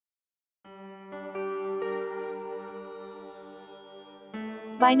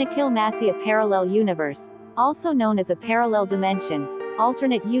By Nikhil Massey, a parallel universe, also known as a parallel dimension,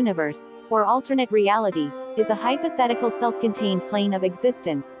 alternate universe, or alternate reality, is a hypothetical self-contained plane of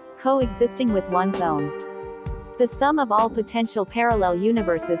existence, coexisting with one's own. The sum of all potential parallel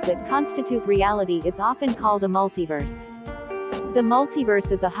universes that constitute reality is often called a multiverse. The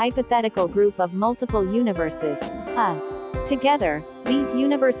multiverse is a hypothetical group of multiple universes. Together, these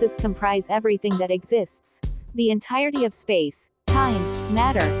universes comprise everything that exists. The entirety of space, time,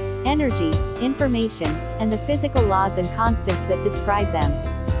 matter, energy, information, and the physical laws and constants that describe them.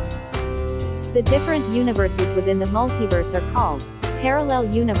 The different universes within the multiverse are called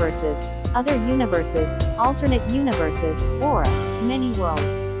parallel universes, other universes, alternate universes, or many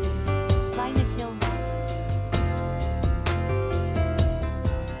worlds.